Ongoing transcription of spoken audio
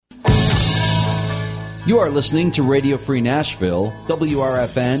You are listening to Radio Free Nashville,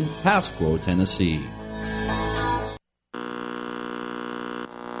 WRFN, Pasquo, Tennessee.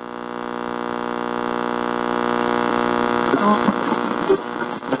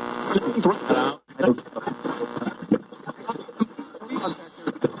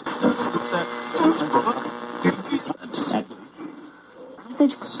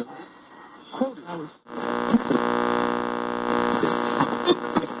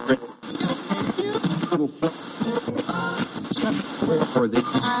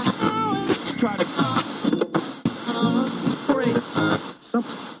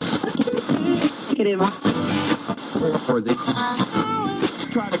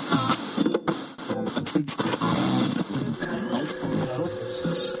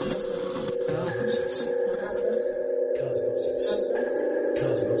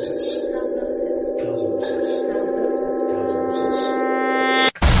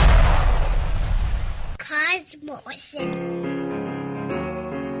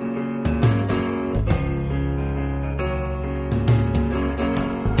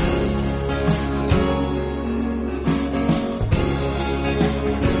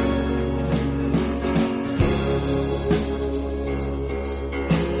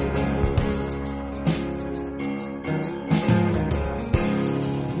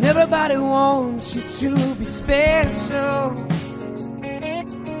 Everybody wants you to be special,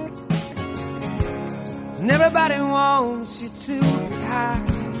 and everybody wants you to be high.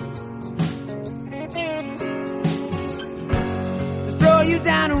 They throw you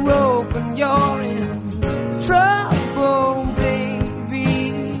down a rope and you're in trouble,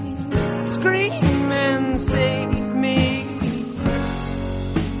 baby. Scream and save me.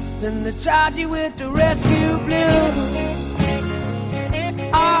 Then they charge you with the rescue blues.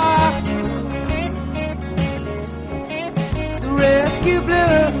 The rescue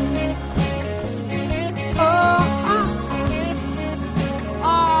blues.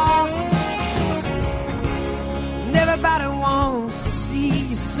 And everybody wants to see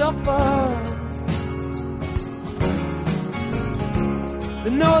you suffer.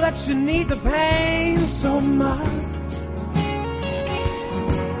 They know that you need the pain so much.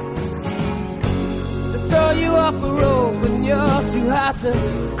 Throw you up a rope and you're too hot to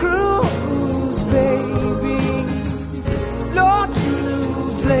cruise, baby. Don't you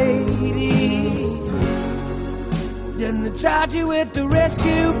lose, lady. Then they charge you with the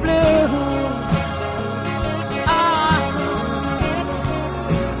rescue blues.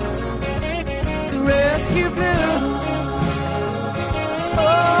 The rescue blues.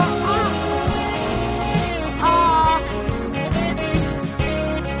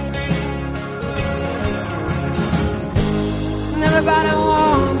 Everybody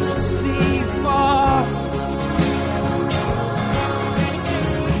wants to see you fall.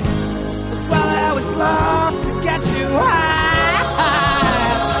 That's why I always love to get you high.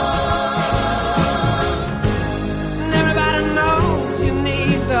 And everybody knows you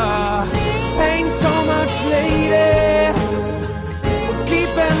need the pain so much, lady. But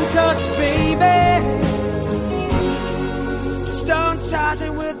keep in touch, baby. Just don't charge me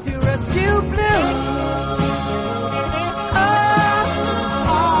with your rescue blues.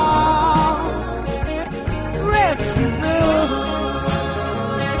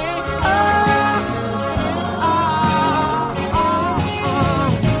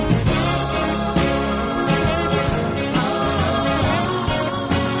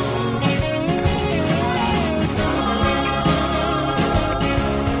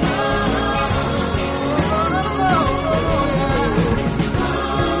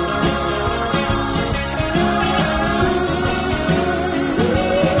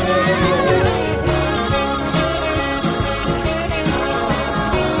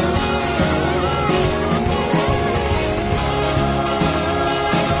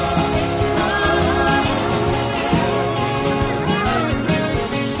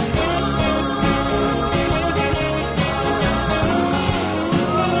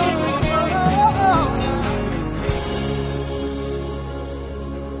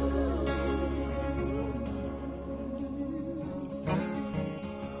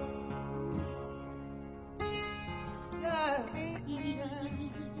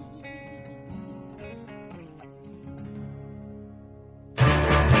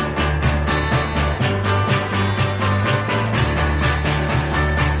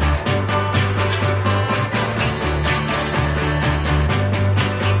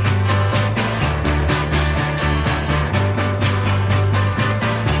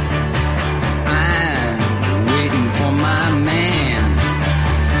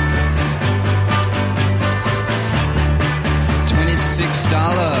 $6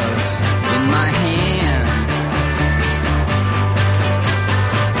 in my hand.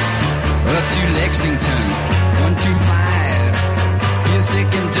 Lexington, 125. Feel sick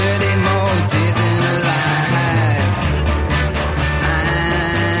and dirty, more dead than alive.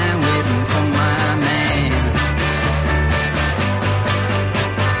 I'm waiting for my man.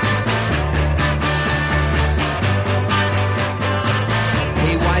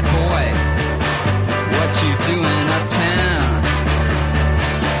 Hey, white boy, what you doing uptown?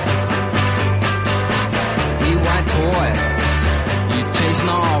 Hey, white boy, you chasing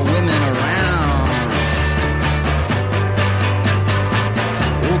all women around.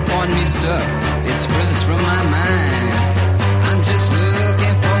 Oh, pardon me, sir, it's furthest from my mind. I'm just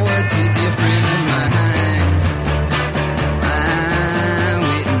looking forward to a dear friend of mine. I'm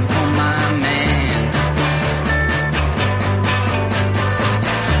waiting for my man.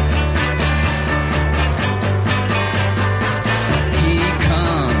 He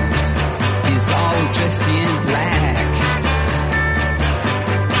comes, he's all dressed in black.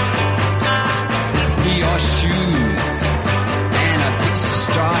 He wore shoes and a big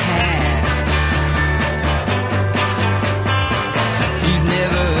straw hat. He's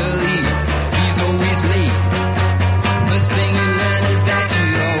never early, he's always late. First thing you learn is that you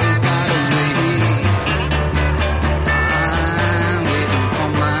always gotta wait. I'm waiting for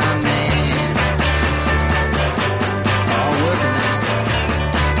my man. All working out.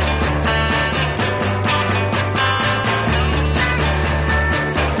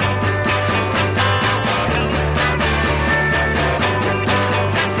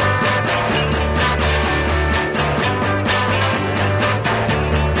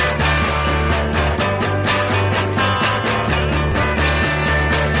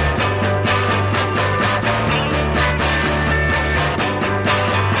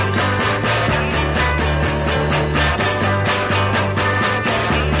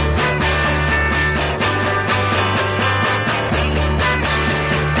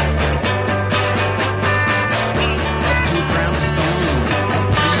 Up to a brownstone, up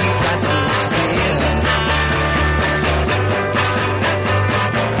 3 flights of stairs.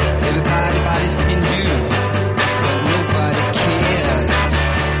 Everybody's pinned you, but nobody cares.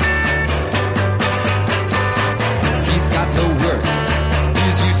 He's got the works,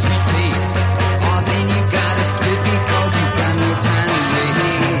 gives you sweet taste. Oh, then you gotta spit because you got no time to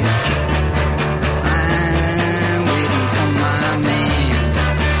waste. I'm waiting for my man.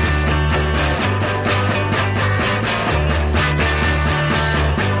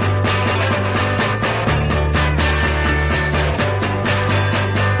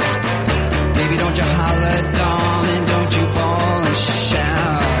 Baby, don't you holler, darling, don't you bawl and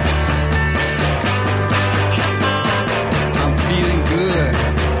shout. I'm feeling good,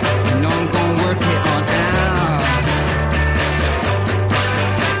 you know I'm gonna work it on out.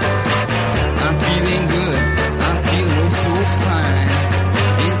 I'm feeling good, I feel oh so fine.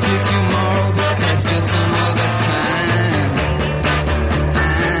 Into tomorrow, but that's just some other time.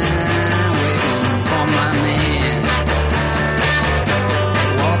 I'm waiting for my man.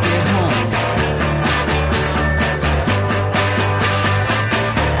 Walk it home.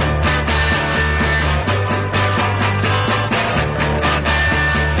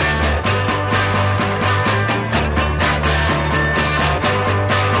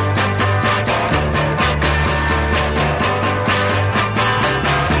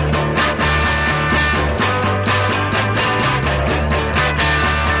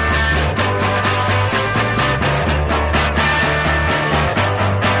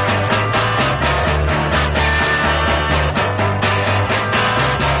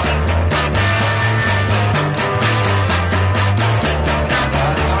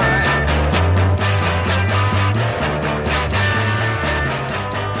 That's all right.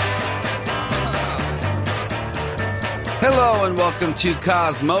 Hello and welcome to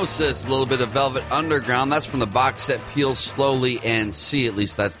Cosmosis, a little bit of Velvet Underground. That's from the box set Peel Slowly and See, at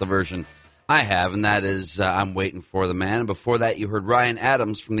least that's the version I have, and that is I'm Waiting for the Man. And before that, you heard Ryan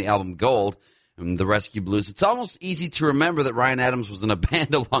Adams from the album Gold and the Rescue Blues. It's almost easy to remember that Ryan Adams was in a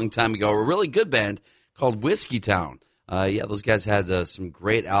band a long time ago, a really good band called Whiskey Town. Yeah, those guys had some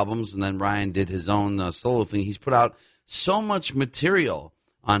great albums, and then Ryan did his own solo thing. He's put out so much material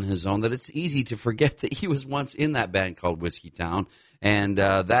on his own that it's easy to forget that he was once in that band called Whiskey Town. And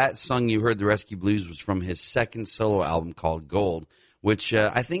that song you heard, The Rescue Blues, was from his second solo album called Gold, which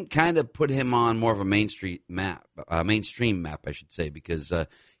I think kind of put him on more of a mainstream map, I should say, because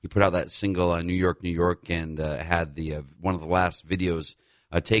he put out that single, New York, New York, and had the one of the last videos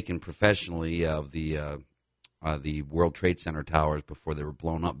taken professionally of the World Trade Center towers before they were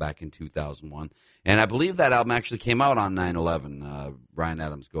blown up back in 2001. And I believe that album actually came out on 9/11, Ryan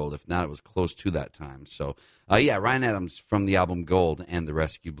Adams Gold. If not, it was close to that time. So, yeah, Ryan Adams from the album Gold and the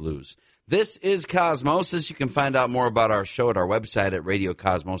Rescue Blues. This is Cosmosis. You can find out more about our show at our website at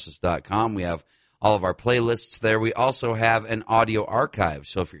radiocosmosis.com. We have all of our playlists there. We also have an audio archive.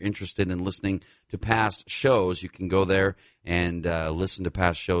 So if you're interested in listening to past shows, you can go there and listen to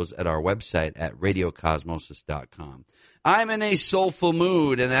past shows at our website at radiocosmosis.com. I'm in a soulful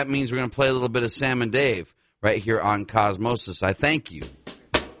mood, and that means we're going to play a little bit of Sam and Dave right here on Cosmosis. I thank you.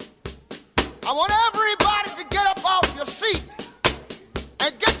 I want everybody to get up off your seat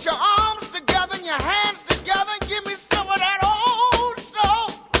and get your arms together and your hands together and give me some of that old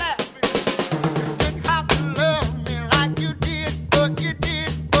soul clapping. You didn't have to love me like you did, but you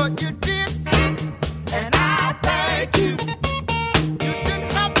did, but you did. And I thank you. You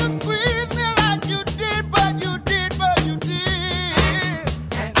didn't have to squeeze me like you did, but you did, but you did.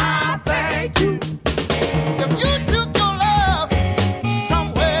 And I thank you. If you took your love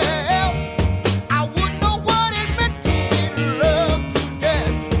somewhere else, I wouldn't know what it meant to be loved to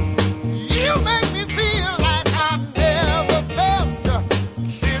death. You make me feel like I never felt.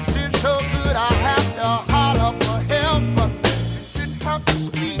 Kisses so good I have to holler for help. You didn't have to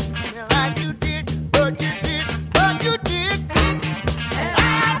squeeze me like you did, but you did, but you did. And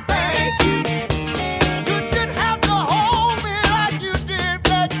I thank you. You didn't have to hold me like you did,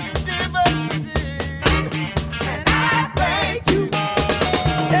 but you did, but you did. And I thank you.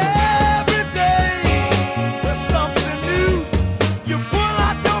 Every day there's something new. You pull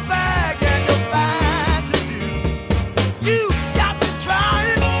out your bag and you find to do. You got to try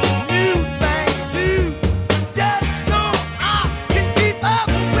new things too, just so I can keep up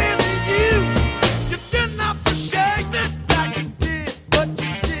with you. You didn't have to shake me like you did, but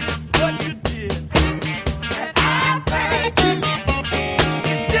you did, but you did. And I thank you.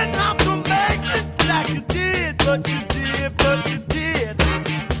 You didn't have to make it like you did, but you did, but you did.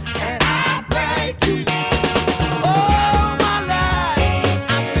 And I thank you. All my life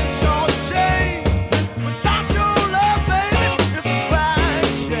I've been shortchanged. Without your love, baby, it's a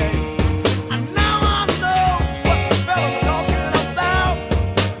crying shame. And now I know what the fellas talking about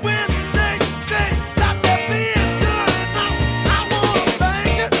when they say that they're being good. Now I wanna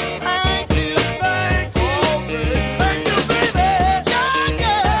thank you, Thank you. thank you, thank you, baby. Yeah,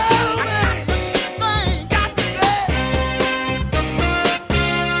 yeah. Thank got to say.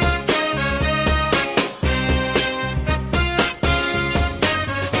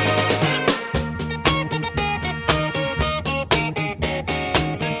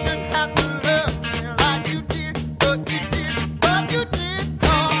 Didn't have to love me like you did, but you did, but you did.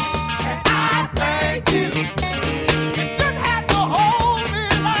 And I thank you. You didn't have to hold me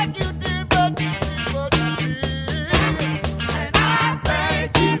like you did, but you did, but you did. And I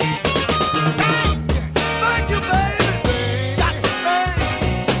thank you. Thank you. Thank you, baby. Got to thank.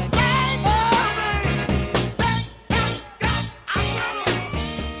 Thank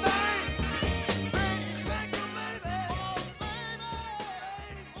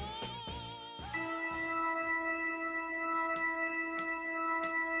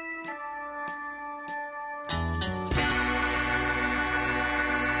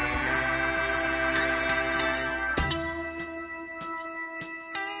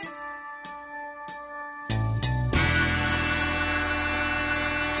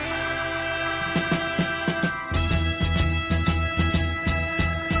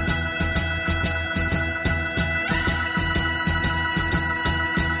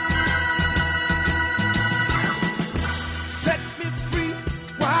Set me free,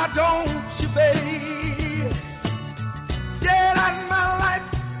 why don't you, babe? Get out of my life,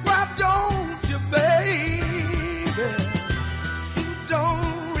 why don't you, baby? You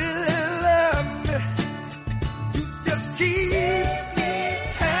don't really love me. You just keep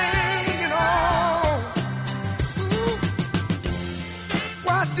hanging on. Ooh.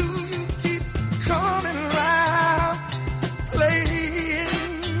 Why do you keep coming around,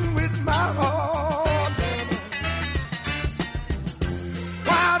 playing with my heart?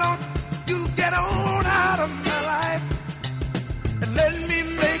 Why don't you get on out of my life and let me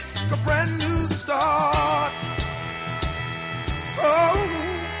make a brand new start? Oh,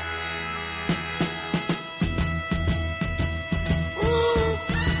 ooh.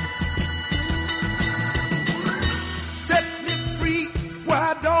 Set me free,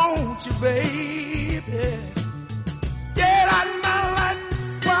 why don't you, baby? Get out of my life,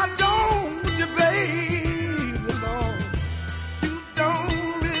 why don't you, baby? Lord, you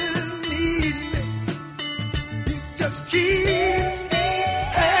don't really need me. You just keep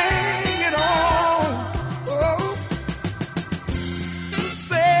hanging on. Oh, you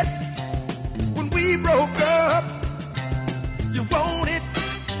said when we broke up, you wanted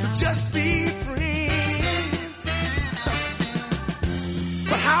to just be friends.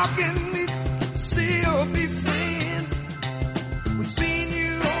 But how can we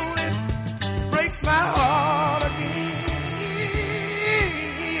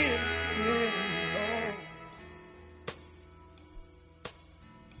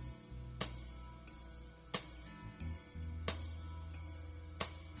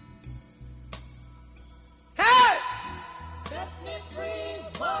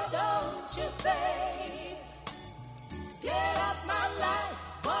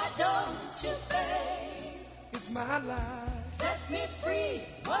is my life. Set me free,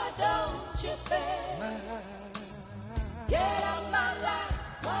 why don't you, babe? Get out my life,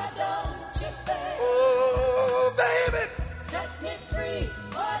 why don't you, babe? Oh, baby. Set me free,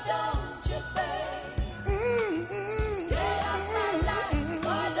 why don't you, babe? Get out my life,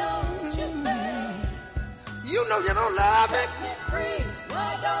 why don't you, babe? You know you don't love me. Set me free,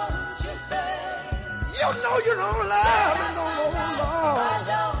 why don't you, babe? You know you don't love me no more, Why Lord.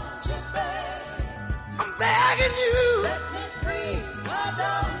 don't you, babe? I'm begging you. Set me free, why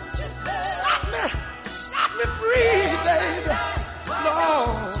don't you, babe? Set me free, baby.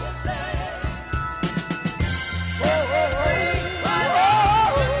 Lord.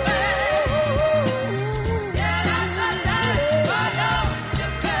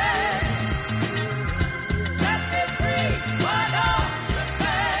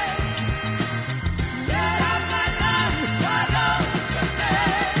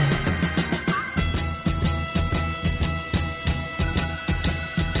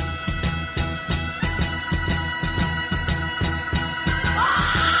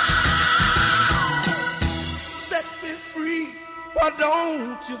 Why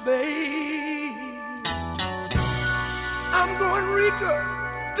don't you, babe? I'm going Rica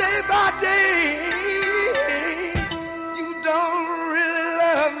day by day. You don't really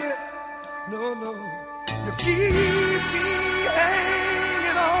love me. No, no. You keep me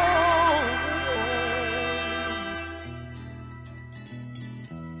hanging on.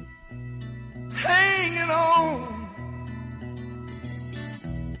 Hanging on.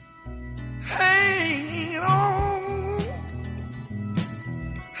 Hanging on.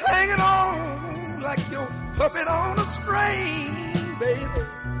 Hanging on like your puppet on a string, baby.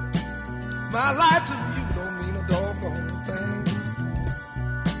 My life to you don't mean a doggone thing.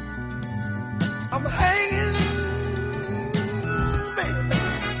 I'm hanging, baby.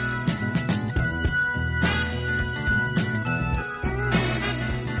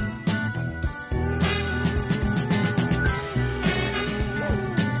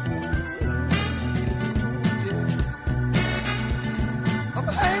 I'm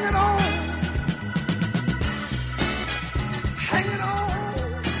hanging on. Hanging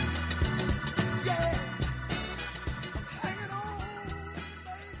on. Yeah. I'm hanging on,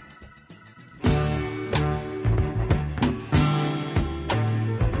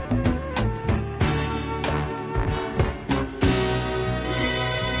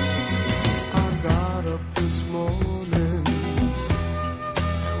 I got up this morning,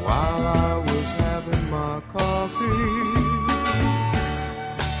 and while I was having my coffee,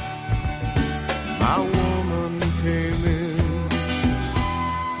 my woman came in,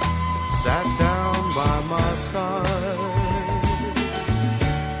 sat down by my side,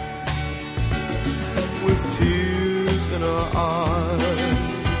 with tears in her eyes.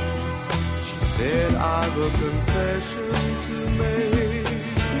 She said, I've a confession to make.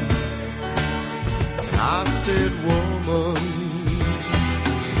 And I said, woman,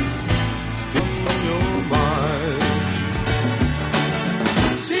 speak your mind.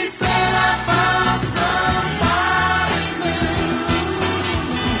 She said, I found somebody new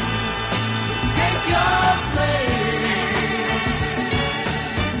to take your place.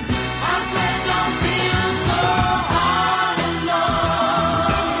 I said, don't feel so all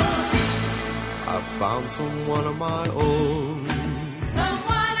alone. I found someone of my own.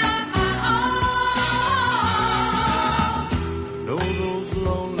 Someone of my own. Know those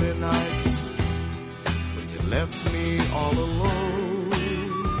lonely nights when you left me all alone.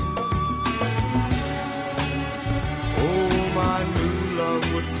 Oh, my new love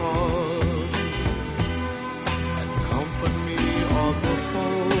would call and comfort me on the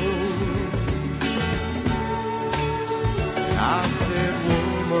phone. And I said,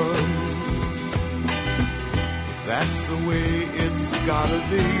 woman, if that's the way it's gotta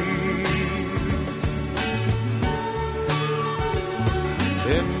be,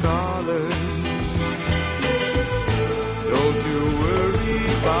 then darling, don't you worry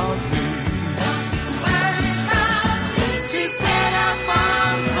about me. She said, I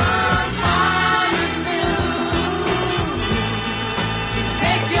found somebody new to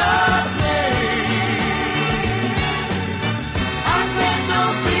take your place. I said,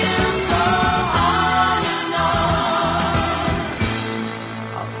 don't feel so all alone.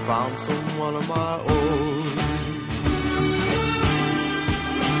 I found someone of my own.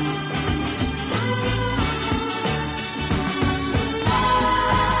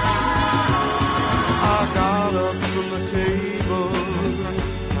 I got up from the table.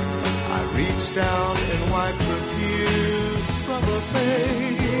 I reached down and wiped the tears from her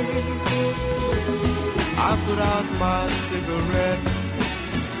face. I put out my cigarette,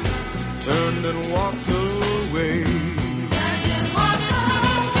 turned and walked away. away.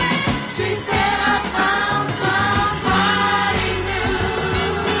 She said I found somebody new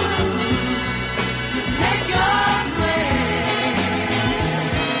to take your place.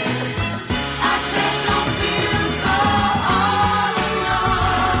 I said don't feel so all alone.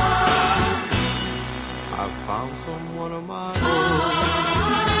 I found someone of my own.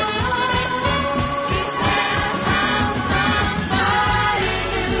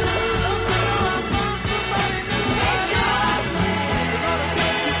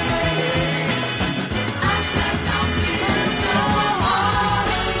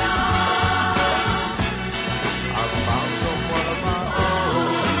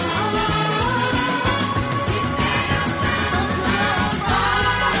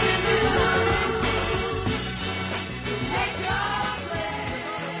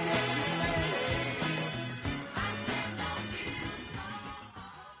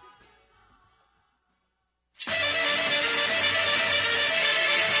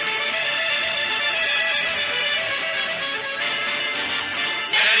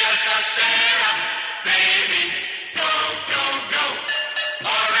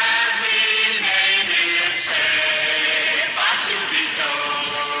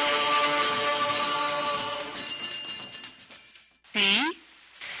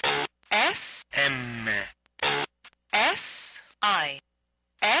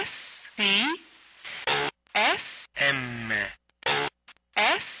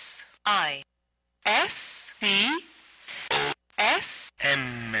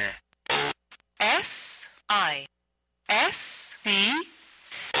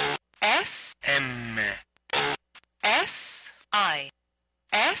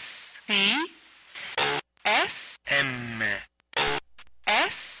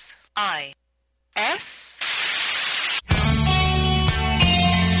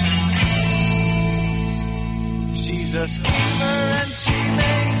 She's a schemer and she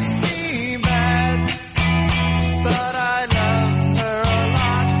makes me mad, but I love her a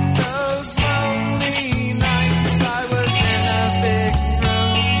lot. Those lonely nights I was in a big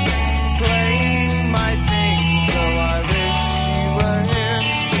room playing my thing, so I wish she were here.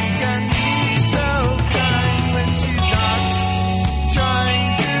 She can be so kind when she's not trying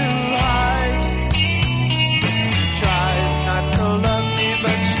to hide. She tries not to love me,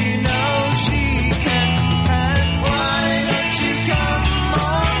 but she knows she can. Why don't you come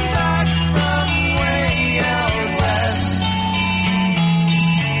on back from way out west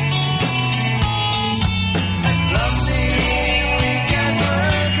and love me? We can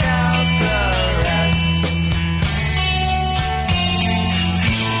work out the rest.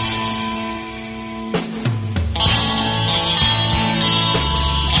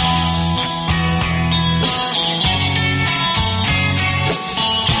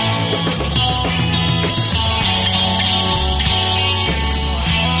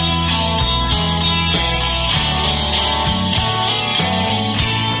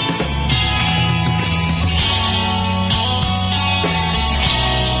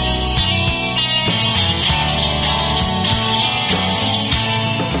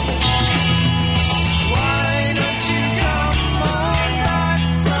 Why don't you come on back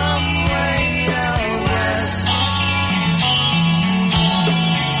from way out west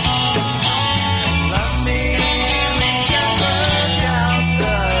and love me? We can work out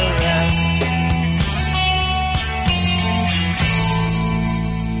the rest.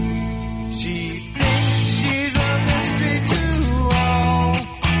 She thinks she's a mystery to all,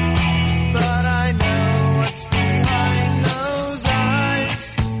 but I know what's behind those eyes.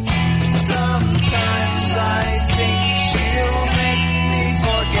 Sometimes I think she'll make me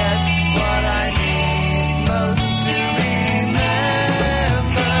forget what I need most to remember,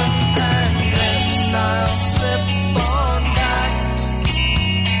 and then I'll slip on back,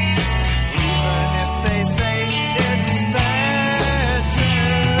 even if they say it's better.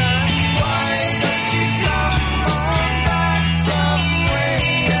 And why don't you come on back from way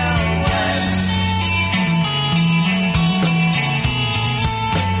out west?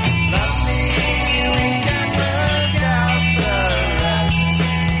 Love me, we can work out the rest.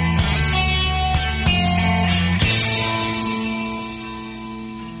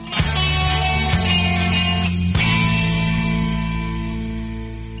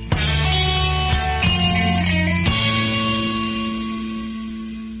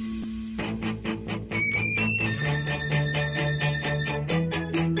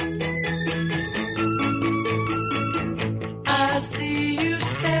 I see you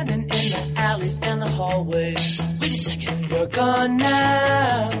standing in the alleys and the hallways. Wait a second. You're gone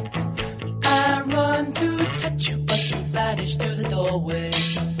now. I run to touch you, but you vanish through the doorway.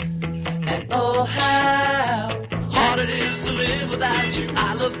 And oh, how it is to live without you.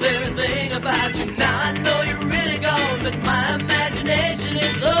 I love everything about you. Now I know you're really gone, but my imagination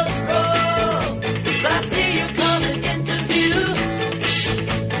is so strong that I see you coming into view,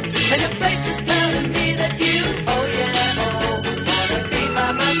 and your face is telling me that you, oh yeah, oh, wanna be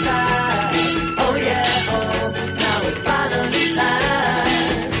by my side. Oh yeah, oh, now it's finally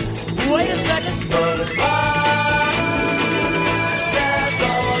time. Wait a second. That's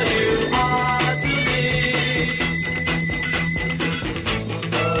all you are to me.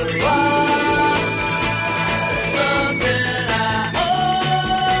 Something I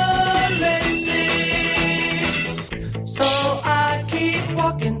only see. So I keep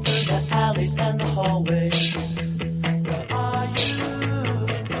walking through the alleys and the hallways. Where are you?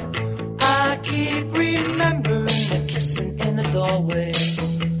 I keep remembering the kissing in the doorways.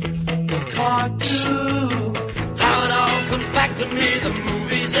 The car too. How it all comes back to me. The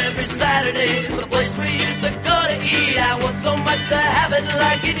movies every Saturday. The place we used to go to eat. I want so much to have it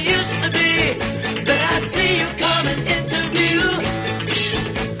like it used to be. Then I see you coming into view,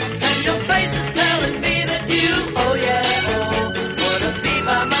 and your face is telling me that you, oh yeah, oh, wanna be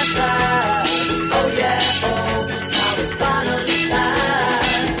by my side. Oh yeah, oh, now it's finally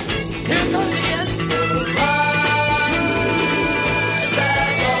time. Here comes the end.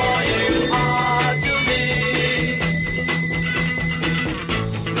 That's all you are to me.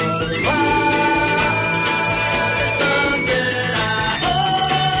 Something I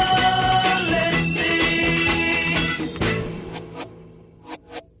only see.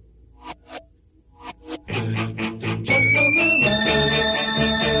 Just a mirage.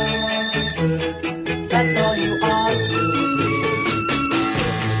 That's all you are to me.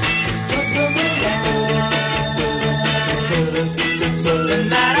 Just a mirage. Something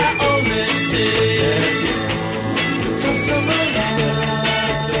that I only see. Just a mirage.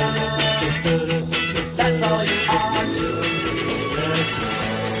 That's all you are to me.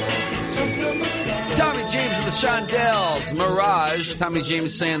 Just a mirage. Tommy James and the Shondells, Mirage. Tommy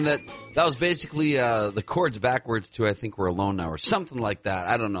James saying that was basically the chords backwards to I Think We're Alone Now or something like that.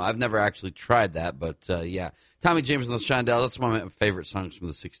 I don't know. I've never actually tried that, but yeah. Tommy James and the Shondells, that's one of my favorite songs from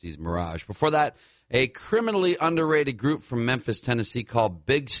the 60s, Mirage. Before that, a criminally underrated group from Memphis, Tennessee called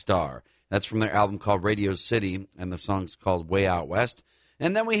Big Star. That's from their album called Radio City, and the song's called Way Out West.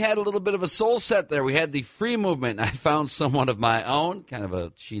 And then we had a little bit of a soul set there. We had the Free Movement, I Found Someone of My Own, kind of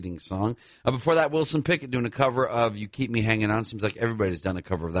a cheating song. Before that, Wilson Pickett doing a cover of You Keep Me Hanging On. Seems like everybody's done a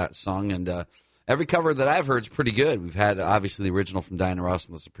cover of that song, and every cover that I've heard is pretty good. We've had, obviously, the original from Diana Ross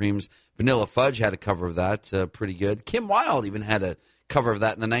and the Supremes. Vanilla Fudge had a cover of that, pretty good. Kim Wilde even had a cover of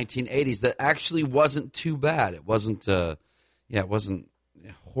that in the 1980s that actually wasn't too bad. It wasn't, it wasn't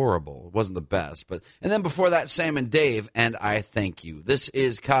horrible. It wasn't the best. And then before that, Sam and Dave, and I Thank You. This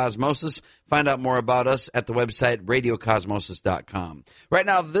is Cosmosis. Find out more about us at the website radiocosmosis.com. Right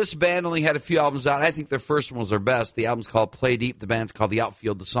now, this band only had a few albums out. I think their first one was their best. The album's called Play Deep. The band's called The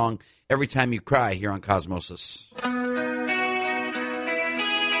Outfield. The song Every Time You Cry here on Cosmosis.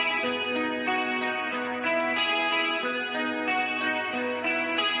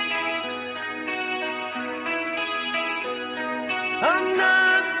 I'm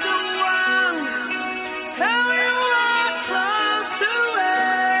not the one to tell you what clothes to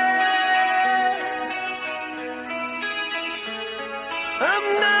wear. I'm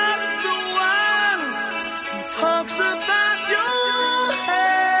not the one who talks about your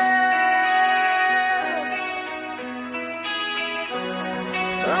hair.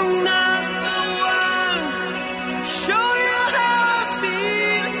 I'm not the one to show you how I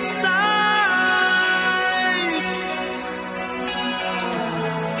feel inside.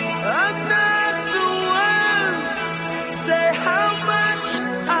 I'm not the one to say how much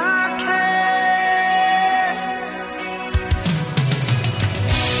I care.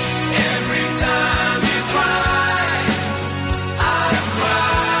 Every time you cry, I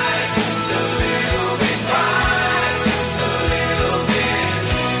cry just a little bit, cry just a little bit.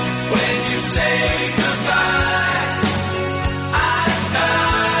 When you say goodbye, I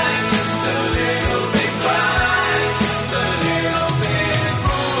cry just a little bit, cry just a little bit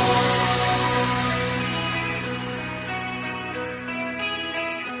more.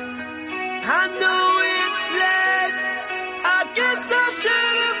 I know it's late. I guess I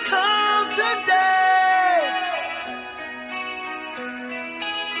should have called today.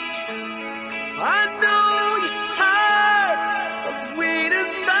 I know you're tired of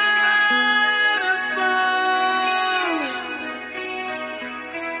waiting by the phone.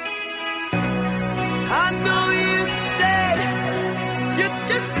 I know you said you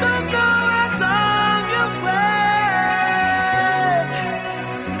just don't know how long you'll wait.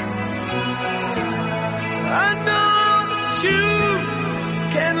 I know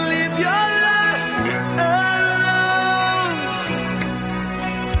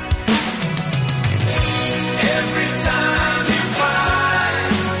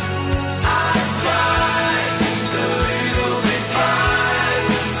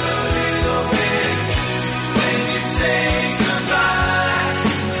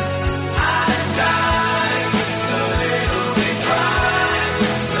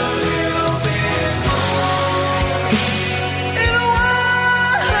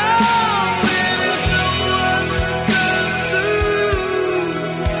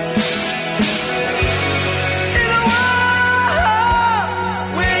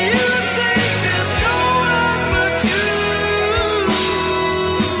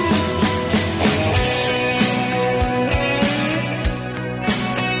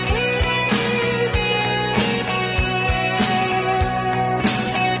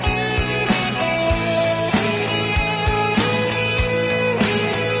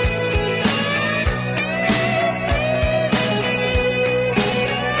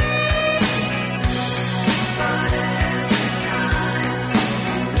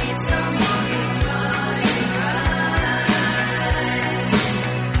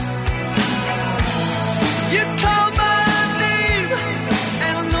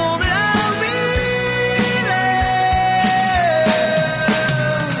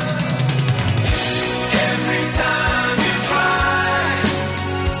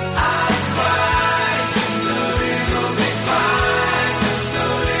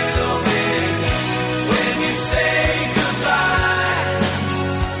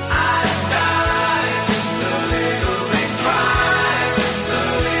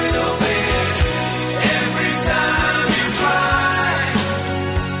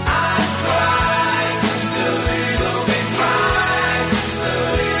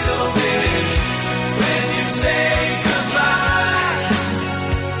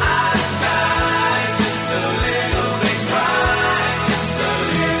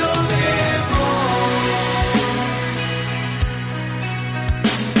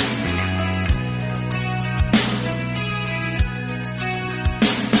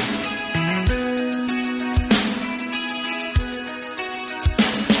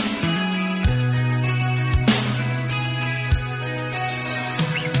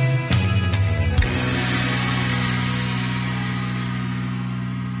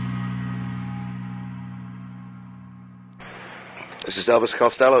is Elvis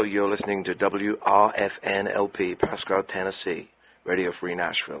Costello. You're listening to WRFN-LP, Pasco, Tennessee, Radio Free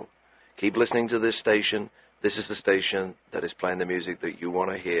Nashville. Keep listening to this station. This is the station that is playing the music that you want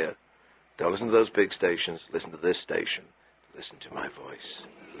to hear. Don't listen to those big stations. Listen to this station. Listen to my voice.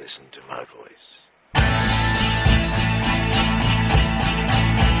 Listen to my voice.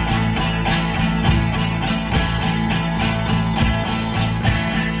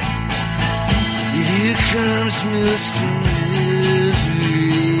 Here comes Mr. Misery.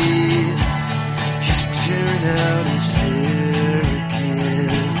 He's tearing out his hair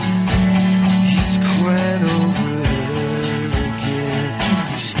again. He's crying over her again.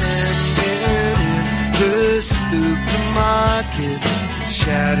 He's standing in the supermarket,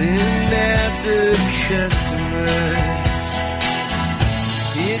 shouting at the customers.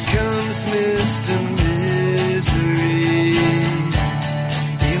 Here comes Mr. Misery.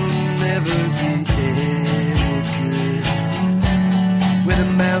 He'll never be any good with a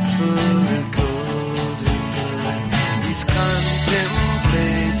mouthful of golden blood. He's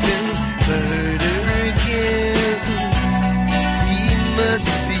contemplating murder again. He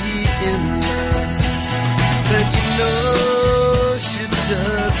must be in love, but you know she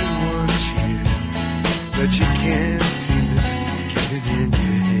doesn't want you, but you can't seem to get it in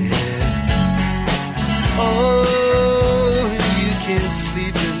your head. Oh, you can't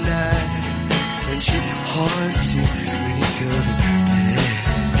sleep at night, and she haunts you when you go to bed.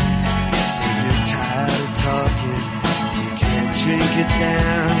 And you're tired of talking, you can't drink it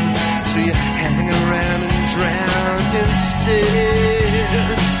down, so you hang around and drown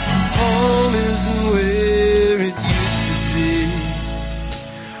instead. Home isn't where it used to be.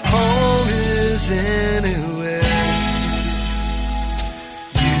 Home is anywhere.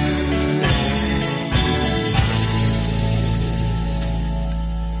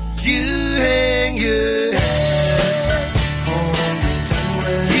 You hang your head. Home is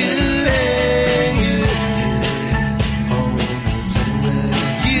anywhere. You hang your head. Home is anywhere.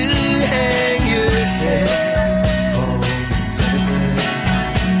 You hang your head. Home is anywhere.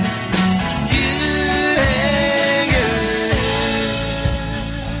 You hang your head.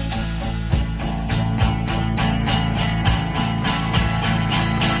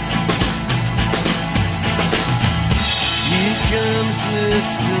 Here comes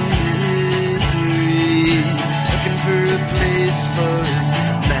Mr. Misery, looking for a place for his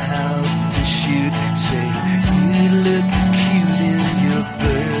mouth to shoot, saying, you look cute in your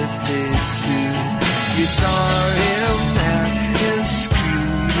birthday suit. You tore him out and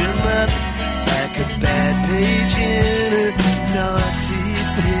screwed him up like a bad page in a naughty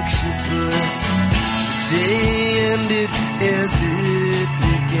picture book. The day ended as it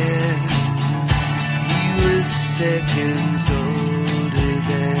began. He was seconds older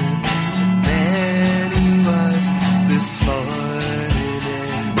than the man he was this morning,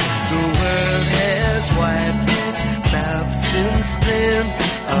 and the world has wiped its mouth since then,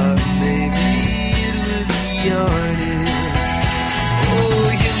 or maybe it was yawning. Oh,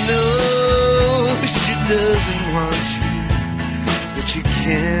 you know she doesn't want you, but you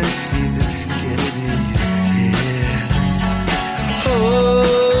can't seem to get it in your head.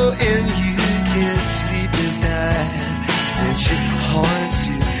 Oh, and you can't sleep at night, and she haunts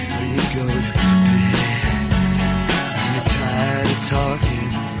you when you go to bed. You're tired of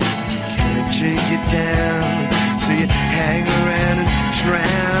talking, you can't drink it down, so you hang around and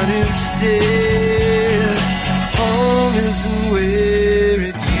drown instead. Home isn't where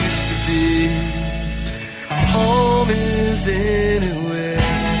it used to be. Home is anywhere.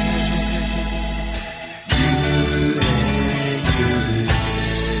 You hang your head.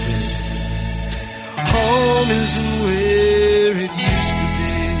 Home isn't where it used to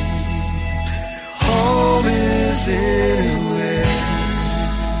be. Home is anywhere.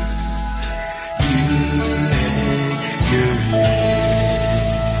 You hang your head.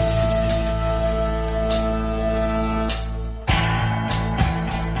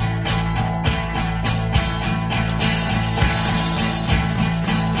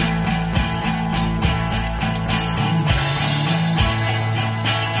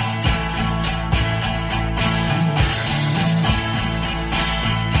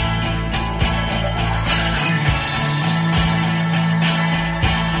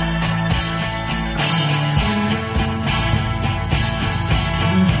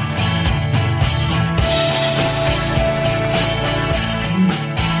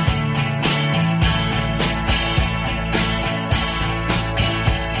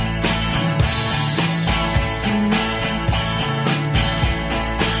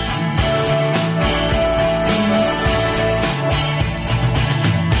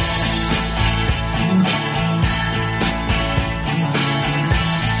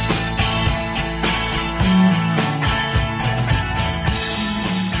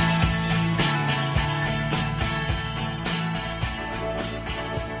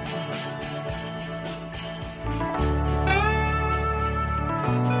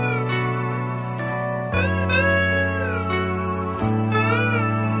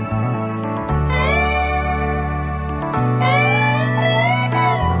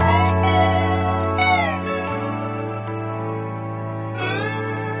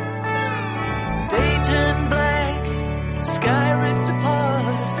 sky ripped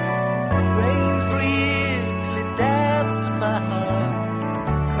apart, rain for a year till it dampened my heart.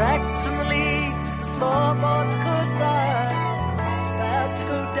 Cracks in the leaks, the floorboards could rot. About to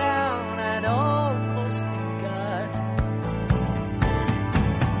go down, I'd almost forgot.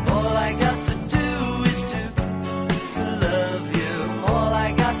 All I got to do is to love you. All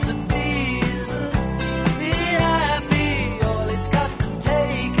I got to be is be happy. All it's got to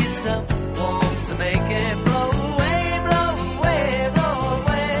take is someone to make it blow away, blow away, blow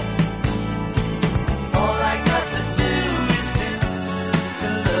away. All I got to do is to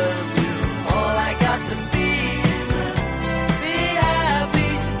love you. All I got to be is be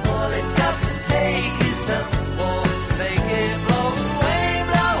happy. All it's got to take is someone to make it blow away,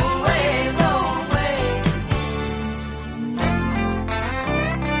 blow away, blow away.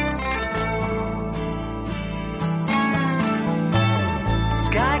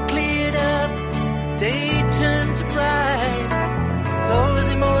 Sky cleared up, day turned to bright.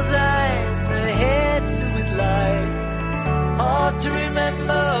 Closing both eyes, the head filled with light. Hard to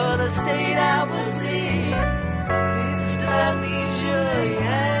remember the state I was in. Midst of amnesia,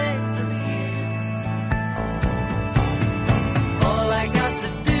 yeah, to the end. All I got to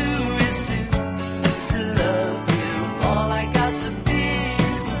do is to love you. All I got to be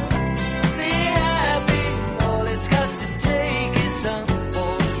is be happy. All it's got to take is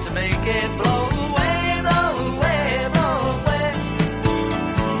someone to make it blow away, blow away, blow away.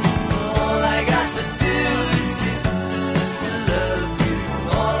 All I got to do is to love you.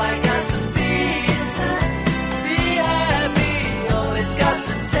 All I got to be is be happy. All it's got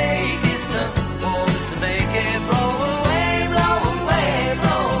to take is someone to make it blow away, blow away,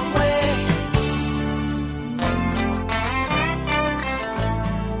 blow away.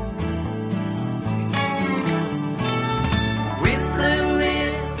 Wind blew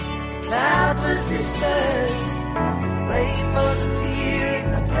in, cloud was dispersed. Rainbows appearing,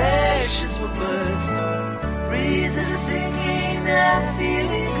 the pressures were burst. Breezes are singing, I'm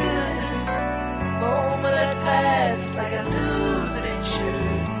feeling good. Moment that passed like I knew that it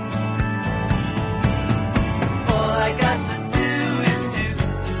should. All I got to do is to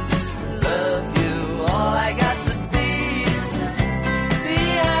love you. All I got to be is be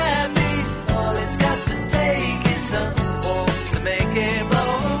happy. All it's got to take is someone to make it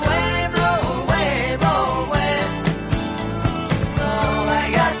blow away, blow away, blow away. All I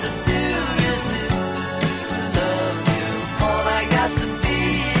got to do is to love you. All I got to be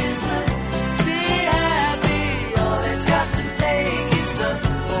is be happy. All it's got to take is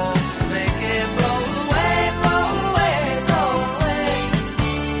someone to make it blow away, blow away, blow away.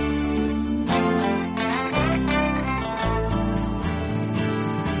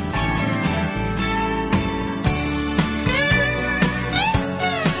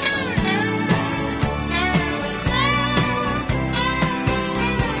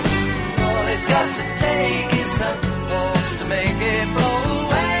 All it's got to take is someone to make it blow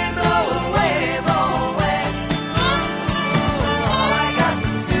away, blow away, blow away. All I got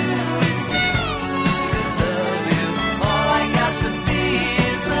to do is to love you. All I got to be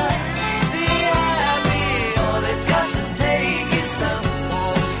is be happy. All it's got to take is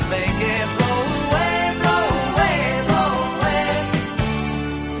someone to make it blow away, blow away, blow away.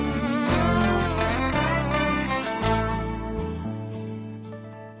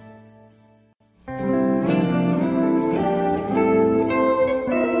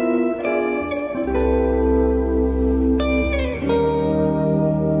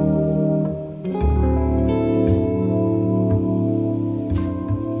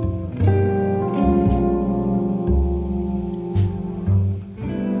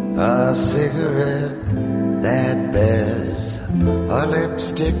 A cigarette that bears a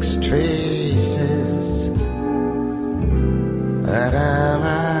lipstick's traces, an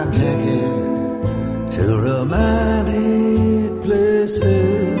airline ticket to romantic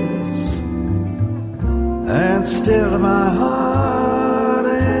places, and still my heart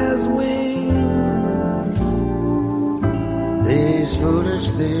has wings. These foolish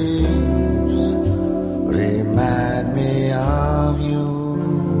things remind me of you.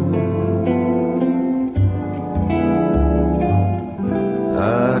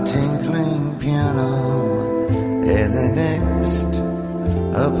 A tinkling piano in the next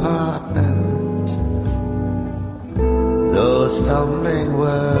apartment. Those stumbling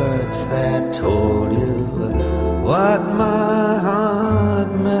words that told you what my heart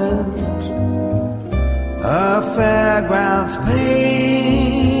meant. A fairgrounds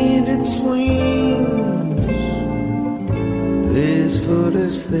painted swings. These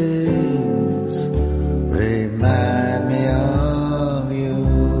foolish things remind me of you.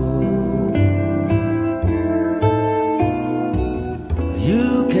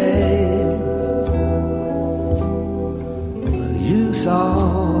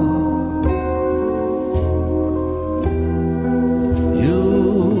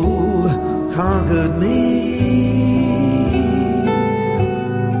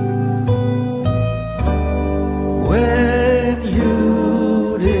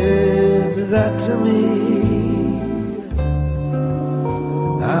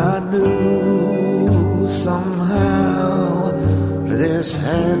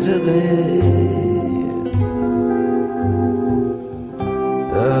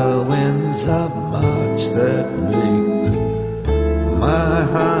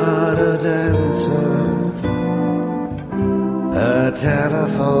 heart a dancer. A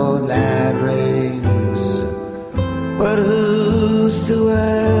telephone line rings, but who's to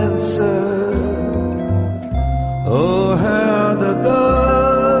answer? Oh, how the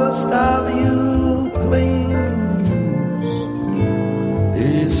ghost of you clings.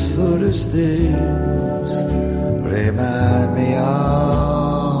 These foolish things remind me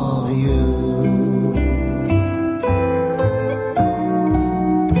of you.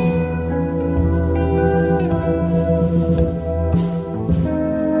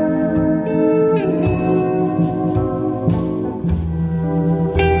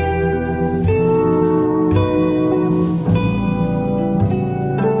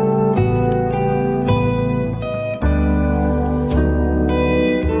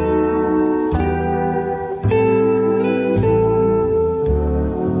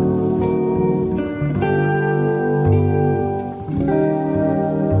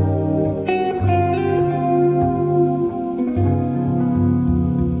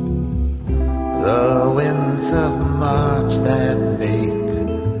 The winds of March that make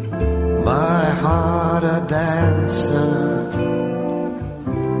my heart a dancer.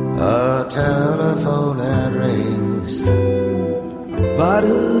 A telephone that rings, but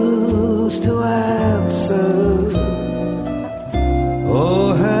who's to answer?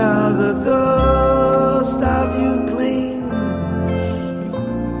 Oh, how the ghost of you clings.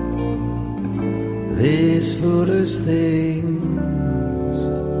 These foolish things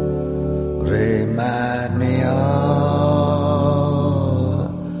remind me of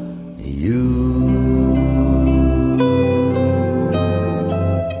you.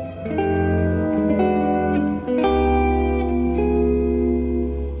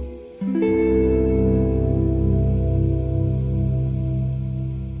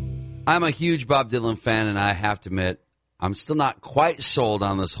 I'm a huge Bob Dylan fan, and I have to admit, I'm still not quite sold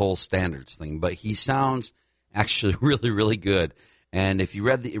on this whole standards thing, but he sounds actually really, really good. And if you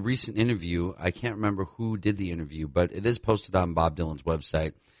read the recent interview, I can't remember who did the interview, but it is posted on Bob Dylan's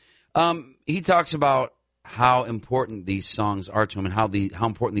website. He talks about how important these songs are to him and how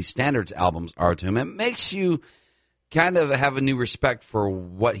important these standards albums are to him. It makes you kind of have a new respect for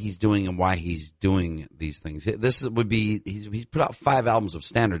what he's doing and why he's doing these things. This would be he's put out 5 albums of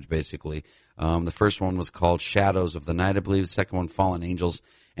standards basically. The first one was called Shadows of the Night, I believe. The second one, Fallen Angels,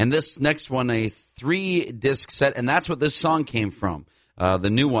 and this next one, a 3-disc set, and that's what this song came from. The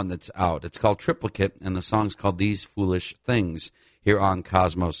new one that's out. It's called Triplicate, and the song's called These Foolish Things here on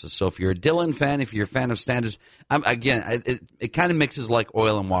Cosmosis. So if you're a Dylan fan, if you're a fan of standards, it kind of mixes like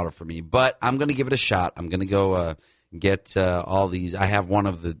oil and water for me, but I'm going to give it a shot. I'm going to go get all these. I have one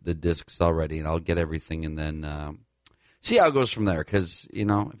of the discs already, and I'll get everything and then see how it goes from there. Because,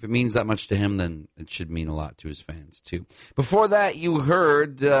 if it means that much to him, then it should mean a lot to his fans, too. Before that, you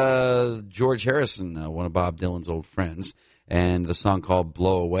heard George Harrison, one of Bob Dylan's old friends, and the song called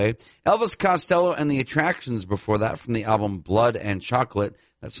Blow Away. Elvis Costello and the Attractions before that from the album Blood and Chocolate.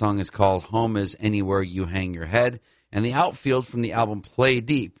 That song is called Home is Anywhere You Hang Your Head. And the Outfield from the album Play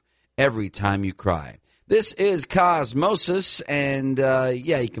Deep, Every Time You Cry. This is Cosmosis, and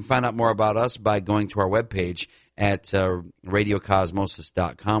you can find out more about us by going to our webpage at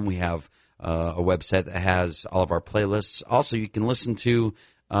radiocosmosis.com. We have a website that has all of our playlists. Also, you can listen to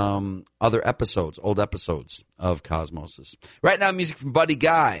other episodes, old episodes of Cosmosis. Right now, music from Buddy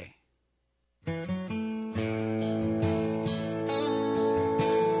Guy.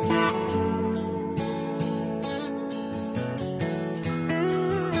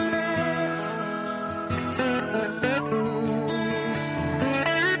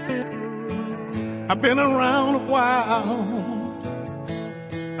 I've been around a while.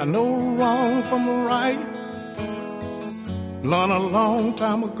 I know wrong from right. Learned a long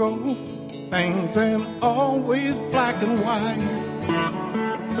time ago, things ain't always black and white.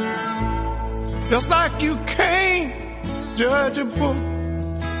 Just like you can't judge a book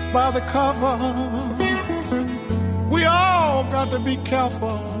by the cover, we all got to be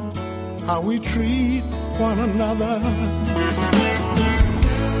careful how we treat one another.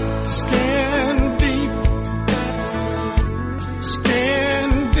 Skin deep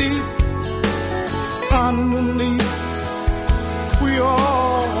underneath, we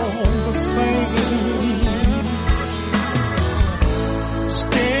all the same.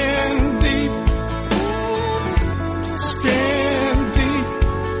 Skin deep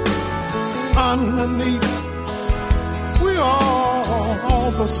underneath, we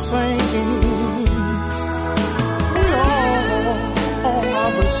all the same. We all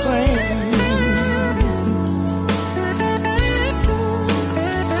are the same.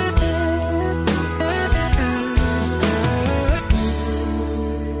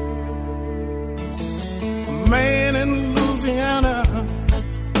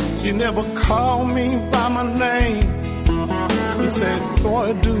 He never called me by my name. He said,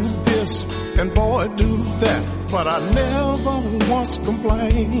 boy, do this and boy, do that. But I never once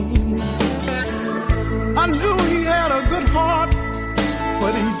complained. I knew he had a good heart,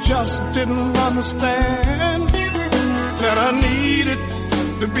 but he just didn't understand that I needed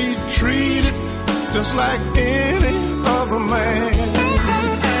to be treated just like any other man.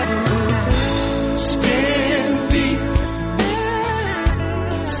 Skin deep,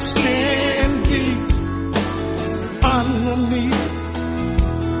 underneath,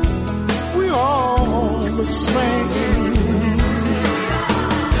 we all the same.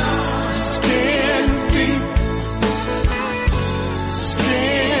 Skin deep,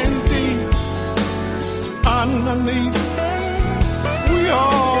 underneath, we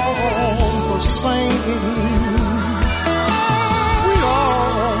all the same. We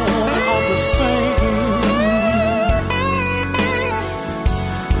all are the same.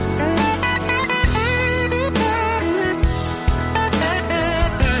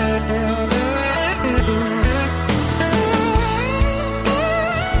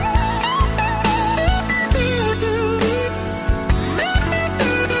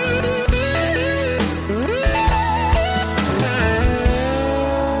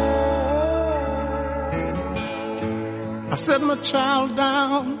 I set my child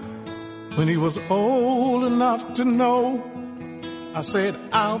down when he was old enough to know. I said,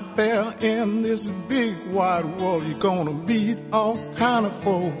 out there in this big wide world, you're gonna meet all kind of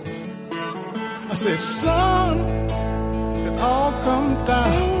folks. I said, son, it all come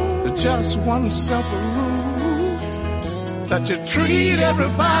down to just one simple rule, that you treat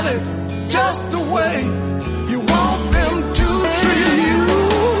everybody just the way you want them to treat you.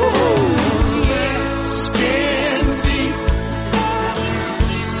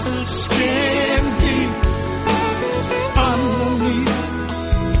 Skin deep, underneath,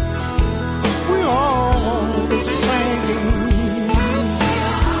 we all the same.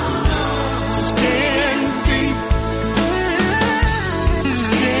 Skin deep,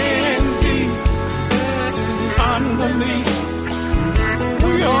 underneath,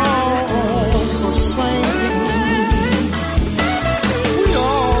 we all the same. We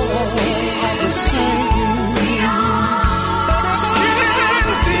all are the same. Skin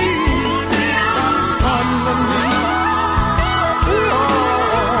deep, underneath, we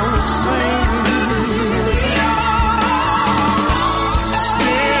all the same.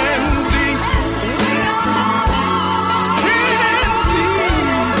 Skin deep,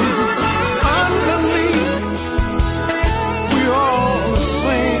 underneath, we all the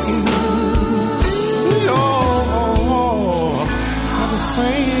same. We all are the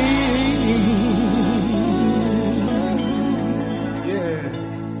same. Yeah.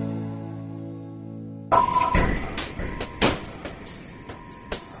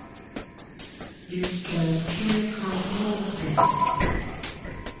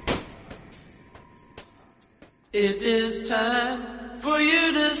 It is time for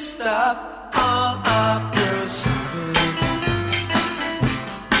you to stop all of your sobbing.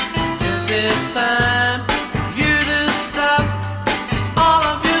 Yes, it's time for you to stop all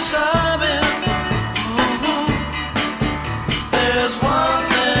of your sobbing. There's one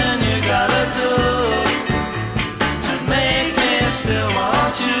thing you gotta do to make me still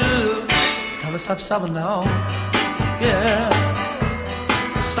want you. Gotta stop sobbing now. Yeah.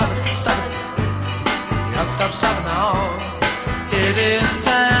 Stop it, stop it. Stop sobbing now. It is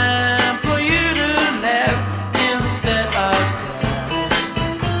time for you to laugh instead of cry.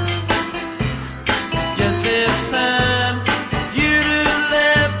 Yes, it's time for you to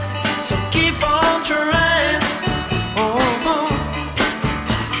laugh, so keep on trying. Oh,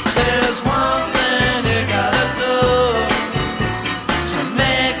 there's one thing you gotta do to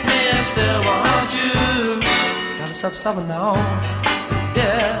make me still want you. Gotta stop sobbing now.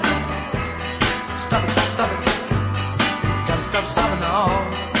 Yeah. Stop it, stop it. Gotta stop sobbing now.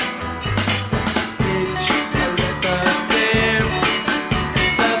 Did you let the tear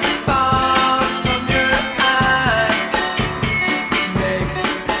that falls from your eyes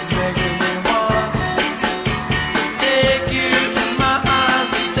makes me want to take you in my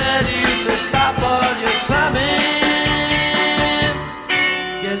arms and tell you to stop all your sobbing.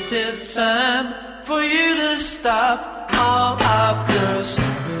 Yes, it's time for you to stop all of your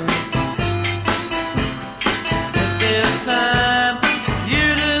sobbing. It's time for you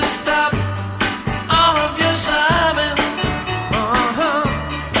to stop all of your sobbing.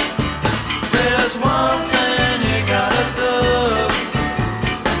 There's one thing you gotta do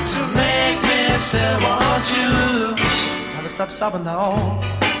to make me still want you. Gotta stop sobbing now.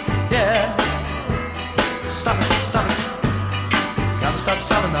 Yeah. Stop it, stop it. Gotta stop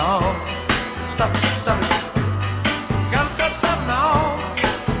sobbing now. Stop it, stop it. Gotta stop sobbing now.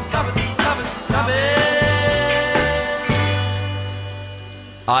 Stop it, stop it, stop it.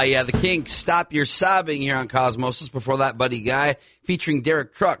 Yeah, the Kinks, Stop Your Sobbing here on Cosmosis. Before that, Buddy Guy featuring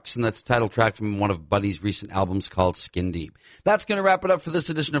Derek Trucks, and that's the title track from one of Buddy's recent albums called Skin Deep. That's going to wrap it up for this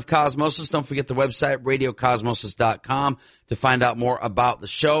edition of Cosmosis. Don't forget the website, radiocosmosis.com, to find out more about the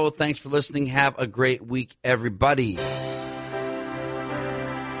show. Thanks for listening. Have a great week, everybody.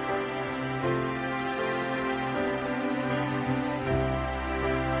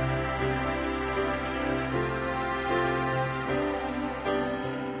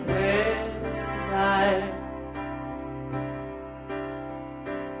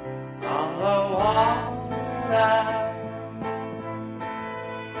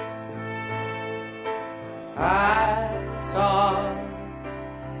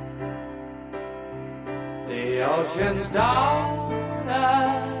 Ocean's daughter,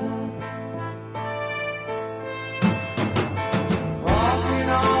 walking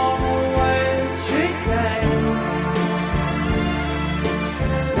on the way she came,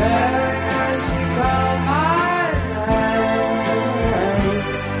 staring as she called my name,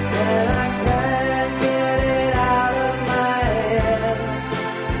 and I can't get it out of my head.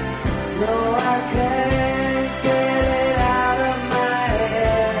 No, I can't get it out of my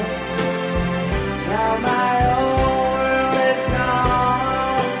head. Now my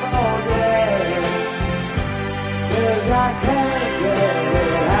I can't get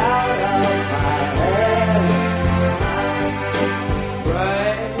it out of my head.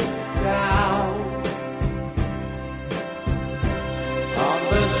 Break down on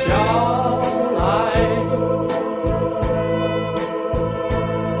the shoreline.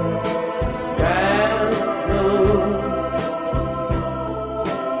 Can't move.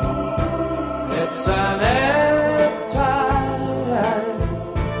 It's an ebb tide.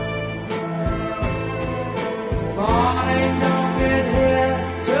 Morning don't get here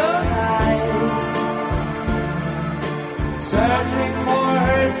tonight. Searching for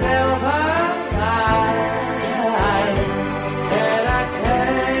herself alive, and I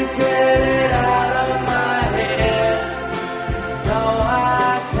can't get it out of my head. No, I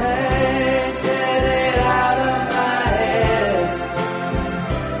can't get it out of my head.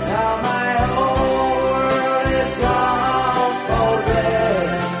 Now my whole world is gone for dead.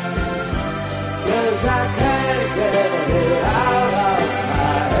 'Cause I can't get it out of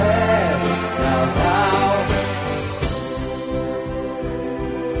my head now.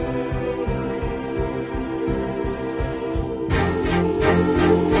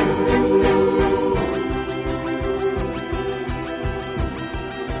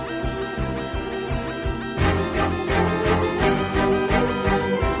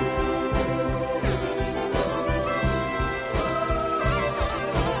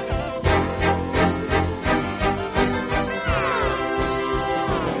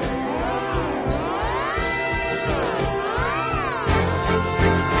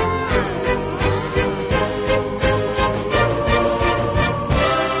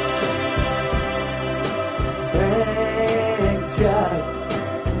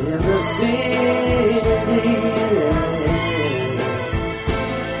 In the city,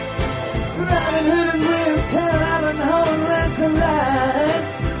 Robin Hood and William Tell, Robin Hood, that's a lie.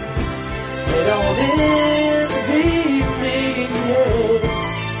 They don't